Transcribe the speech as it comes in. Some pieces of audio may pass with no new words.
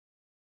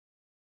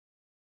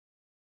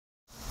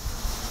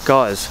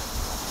Guys,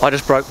 I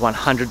just broke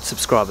 100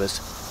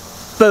 subscribers.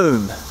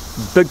 Boom!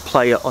 Big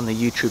player on the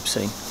YouTube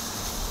scene.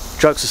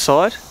 Jokes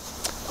aside,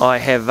 I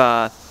have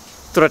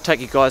thought I'd take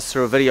you guys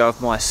through a video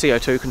of my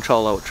CO2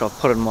 controller, which I've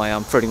put in my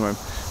fruiting room.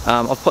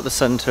 I've put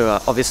this into,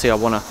 obviously I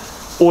want to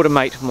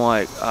automate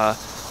my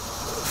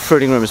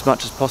fruiting room as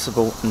much as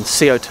possible, and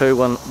CO2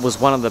 was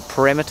one of the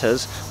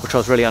parameters which I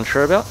was really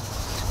unsure about.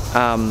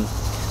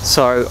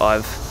 So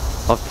I've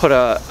put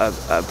a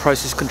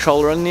process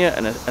controller in there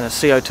and a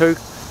CO2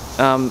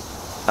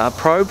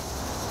 probe,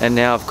 and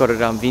now I've got it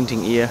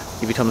venting air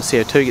every time the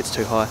CO2 gets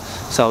too high.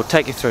 So I'll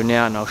take you through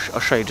now and I'll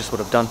show you just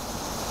what I've done.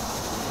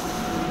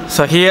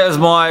 So here is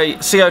my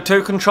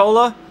CO2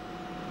 controller.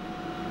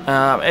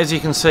 As you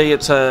can see,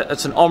 it's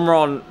an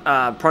Omron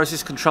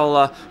process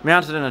controller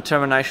mounted in a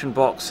termination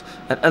box,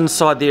 and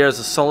inside there is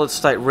a solid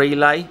state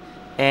relay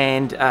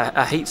and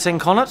a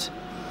heatsink on it.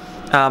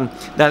 Now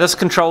this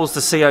controls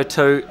the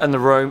CO2 in the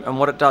room, and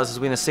what it does is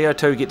when the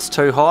CO2 gets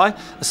too high,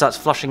 it starts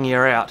flushing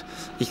air out.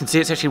 You can see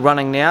it's actually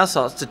running now,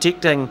 so it's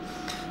detecting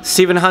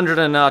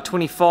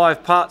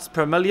 725 parts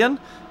per million,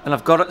 and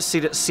I've got it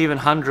set at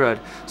 700.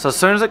 So as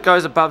soon as it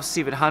goes above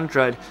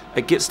 700,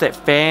 it gets that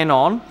fan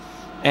on,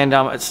 and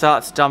it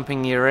starts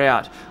dumping air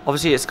out.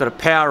 Obviously it's got a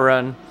power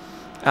in,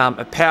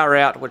 a power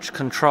out, which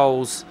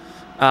controls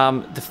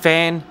the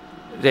fan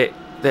that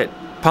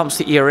pumps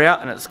the air out,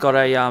 and it's got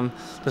a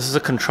this is a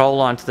control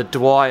line to the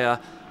Dwyer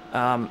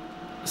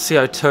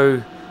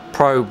CO2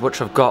 probe, which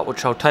I've got,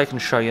 which I'll take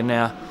and show you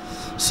now.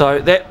 So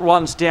that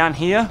runs down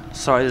here.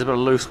 Sorry, there's a bit of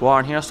loose wire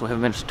in here, I still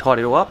haven't managed to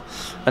tidy it all up.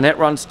 And that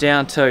runs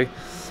down to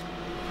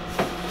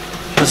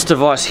this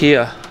device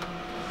here,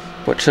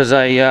 which is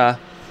a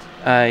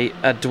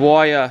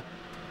Dwyer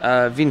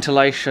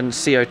ventilation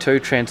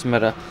CO2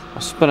 transmitter.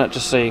 I'll spin it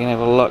just so you can have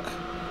a look.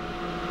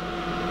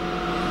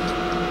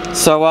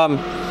 So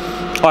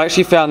I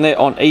actually found that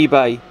on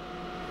eBay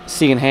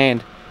second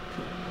hand.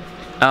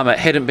 It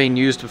hadn't been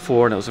used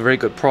before and it was a very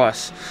good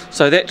price.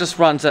 So that just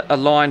runs a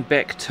line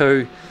back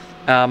to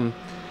the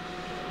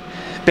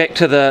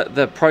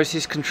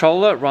process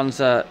controller. It runs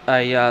like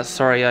a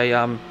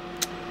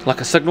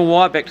signal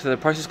wire back to the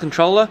process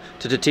controller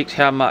to detect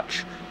how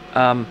much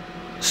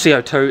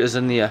CO2 is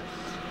in there.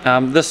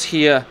 This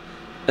here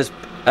is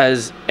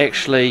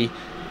actually,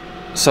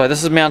 so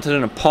this is mounted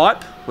in a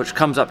pipe which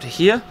comes up to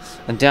here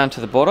and down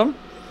to the bottom.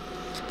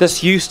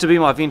 This used to be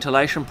my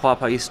ventilation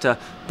pipe. I used to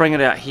bring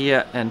it out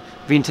here and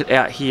vent it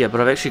out here,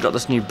 but I've actually got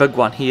this new big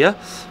one here.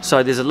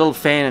 So there's a little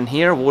fan in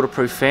here, a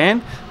waterproof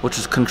fan, which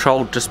is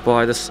controlled just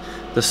by this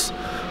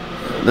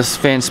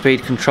fan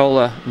speed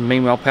controller and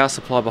meanwhile power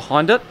supply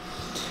behind it.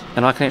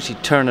 And I can actually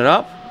turn it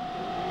up.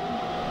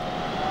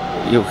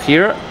 You'll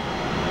hear it.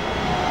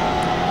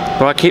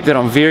 But I keep that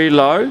on very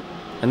low,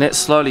 and that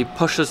slowly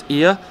pushes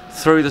air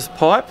through this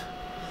pipe,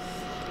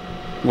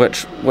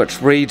 which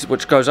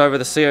goes over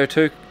the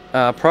CO2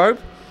 probe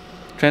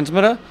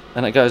transmitter,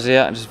 and it goes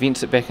out and just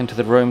vents it back into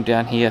the room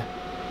down here.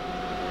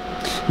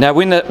 Now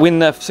when the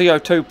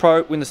CO2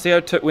 probe, when the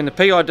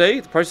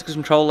PID, the process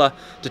controller,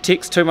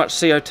 detects too much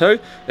CO2,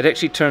 it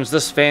actually turns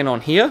this fan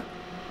on here,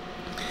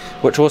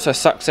 which also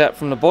sucks out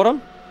from the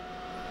bottom.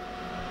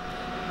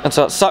 And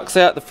so it sucks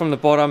out from the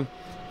bottom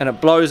and it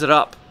blows it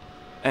up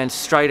and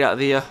straight out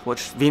there,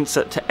 which vents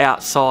it to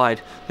outside.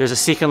 There's a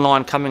second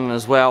line coming in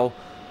as well,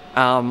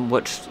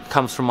 which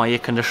comes from my air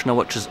conditioner,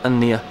 which is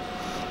in there.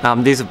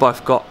 These have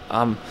both got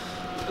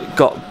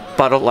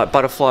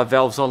butterfly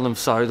valves on them,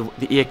 so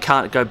the air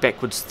can't go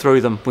backwards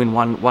through them when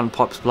one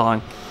pipe's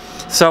blowing.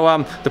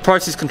 So the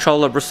process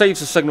controller receives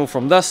a signal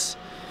from this,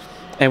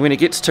 and when it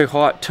gets too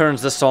high, it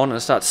turns this on and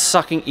it starts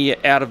sucking air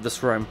out of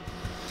this room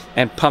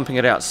and pumping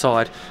it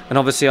outside. And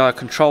obviously I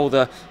control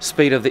the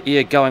speed of the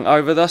air going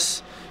over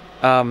this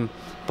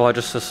by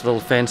just this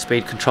little fan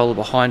speed controller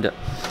behind it.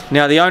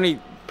 Now the only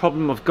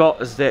problem I've got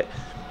is that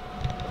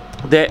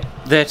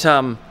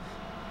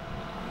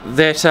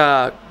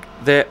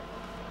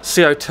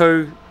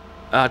CO2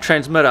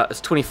 transmitter is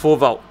 24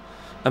 volt,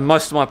 and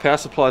most of my power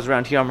supplies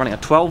around here I'm running a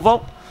 12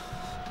 volt,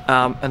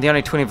 and the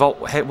only 20 volt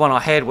one I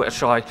had,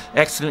 which I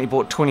accidentally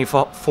bought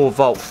 24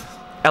 volt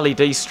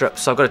LED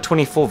strips, so I've got a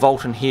 24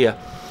 volt in here,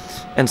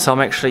 and so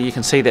I'm actually, you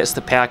can see that's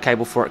the power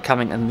cable for it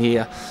coming in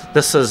there.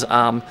 This is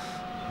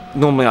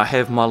normally I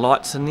have my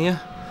lights in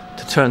there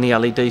to turn the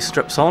LED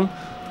strips on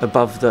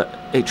above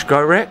each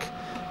grow rack,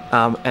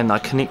 and I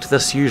connect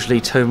this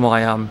usually to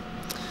my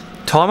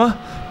timer,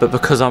 but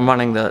because I'm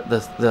running the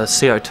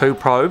CO2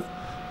 probe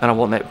and I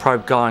want that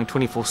probe going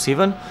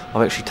 24/7,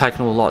 I've actually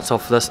taken all the lights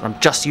off of this, and I'm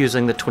just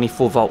using the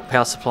 24 volt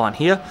power supply in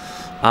here.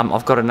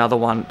 I've got another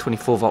one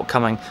 24 volt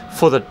coming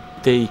for the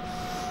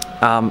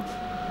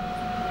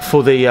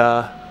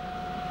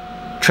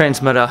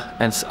transmitter,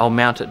 and I'll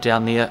mount it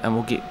down there, and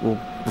we'll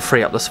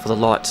free up this for the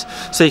lights.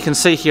 So you can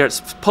see here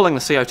it's pulling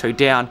the CO2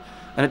 down,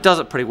 and it does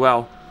it pretty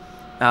well.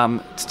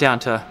 It's down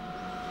to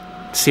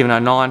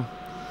 709.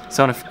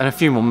 So in a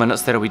few more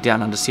minutes that'll be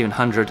down under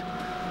 700.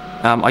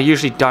 I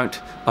usually don't.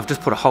 I've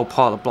just put a whole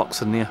pile of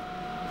blocks in there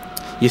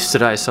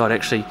yesterday, so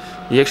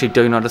you actually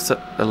do notice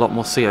a lot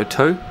more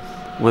CO2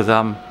 with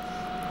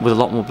with a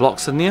lot more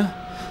blocks in there.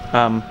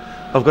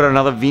 I've got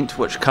another vent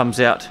which comes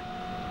out,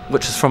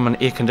 which is from an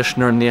air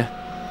conditioner in there,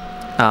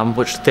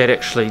 which that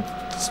actually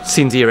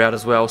sends air out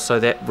as well, so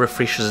that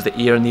refreshes the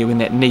air in there when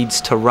that needs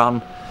to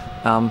run.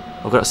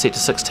 I've got it set to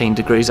 16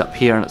 degrees up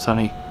here and it's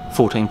only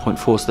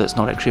 14.4, so that's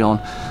not actually on.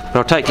 But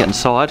I'll take it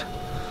inside.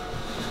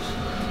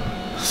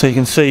 So you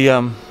can see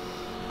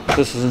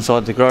this is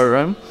inside the grow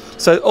room.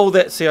 So all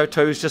that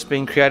CO2 is just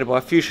being created by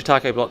a few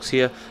shiitake blocks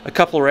here, a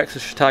couple of racks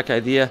of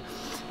shiitake there,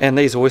 and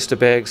these oyster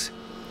bags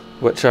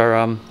which are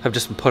have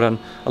just been put in.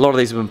 A lot of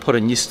these have been put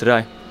in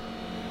yesterday.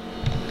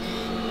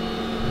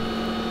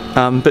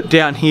 But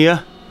down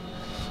here,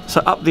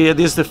 so up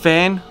there's the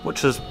fan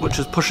which is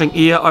pushing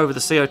air over the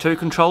CO2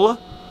 controller,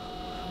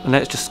 and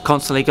that's just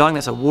constantly going.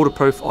 That's a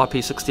waterproof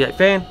IP68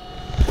 fan.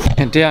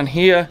 And down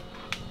here,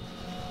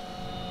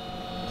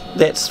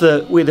 that's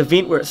where the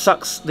vent where it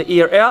sucks the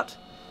air out,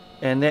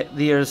 and that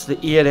there is the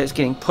air that's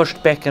getting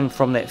pushed back in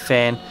from that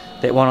fan,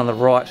 that one on the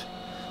right,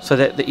 so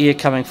that the air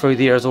coming through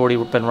there has already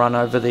been run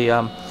over the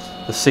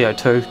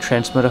CO2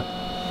 transmitter.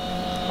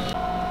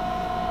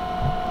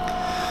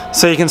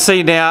 So you can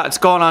see now it's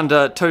gone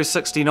under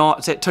 269,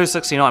 it's at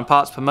 269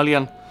 parts per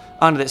million,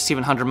 under that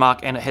 700 mark,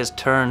 and it has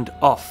turned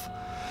off.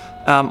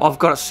 I've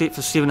got it set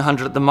for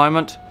 700 at the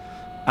moment.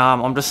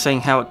 I'm just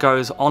seeing how it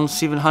goes on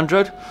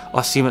 700.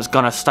 I assume it's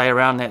going to stay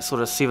around that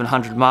sort of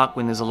 700 mark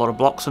when there's a lot of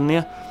blocks in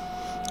there.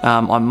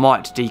 I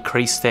might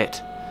decrease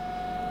that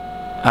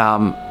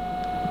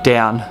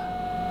down.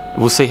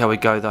 We'll see how we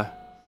go though.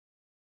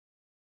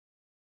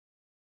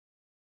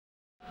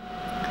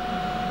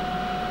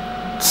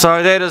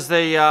 So that is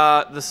the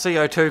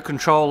CO2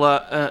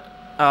 controller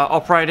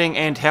operating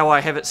and how I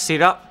have it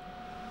set up.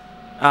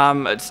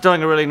 It's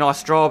doing a really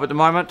nice job at the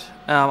moment.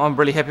 I'm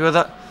really happy with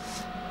it.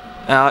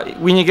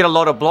 When you get a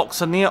lot of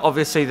blocks in there,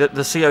 obviously the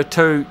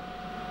CO2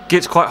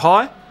 gets quite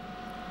high.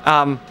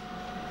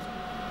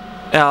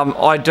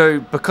 I do,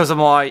 because of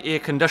my air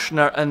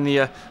conditioner in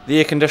there, the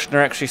air conditioner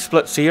actually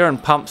splits air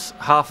and pumps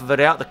half of it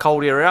out, the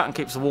cold air out, and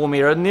keeps the warm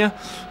air in there.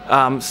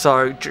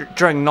 So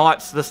during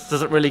nights this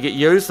doesn't really get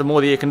used. The more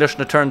the air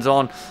conditioner turns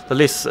on, the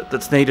less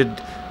that's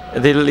needed,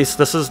 the less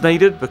this is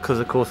needed, because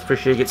of course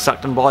fresh air gets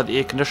sucked in by the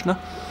air conditioner.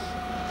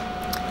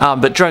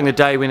 But during the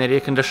day when that air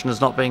conditioner is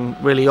not being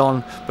really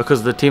on because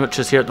of the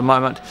temperatures here at the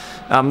moment,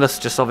 this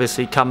just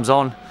obviously comes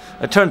on.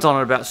 It turns on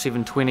at about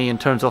 720 and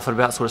turns off at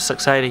about sort of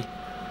 680.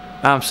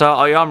 So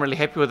I'm really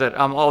happy with it.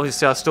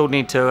 Obviously I still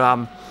need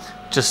to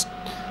just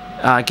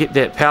get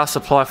that power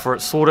supply for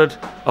it sorted.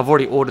 I've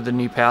already ordered the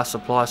new power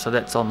supply, so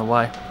that's on the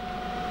way.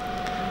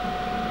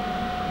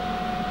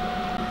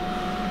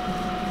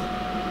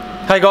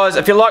 Hey guys,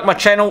 if you like my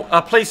channel,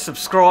 please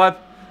subscribe.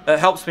 It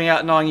helps me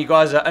out knowing you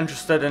guys are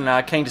interested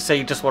and keen to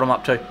see just what I'm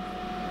up to.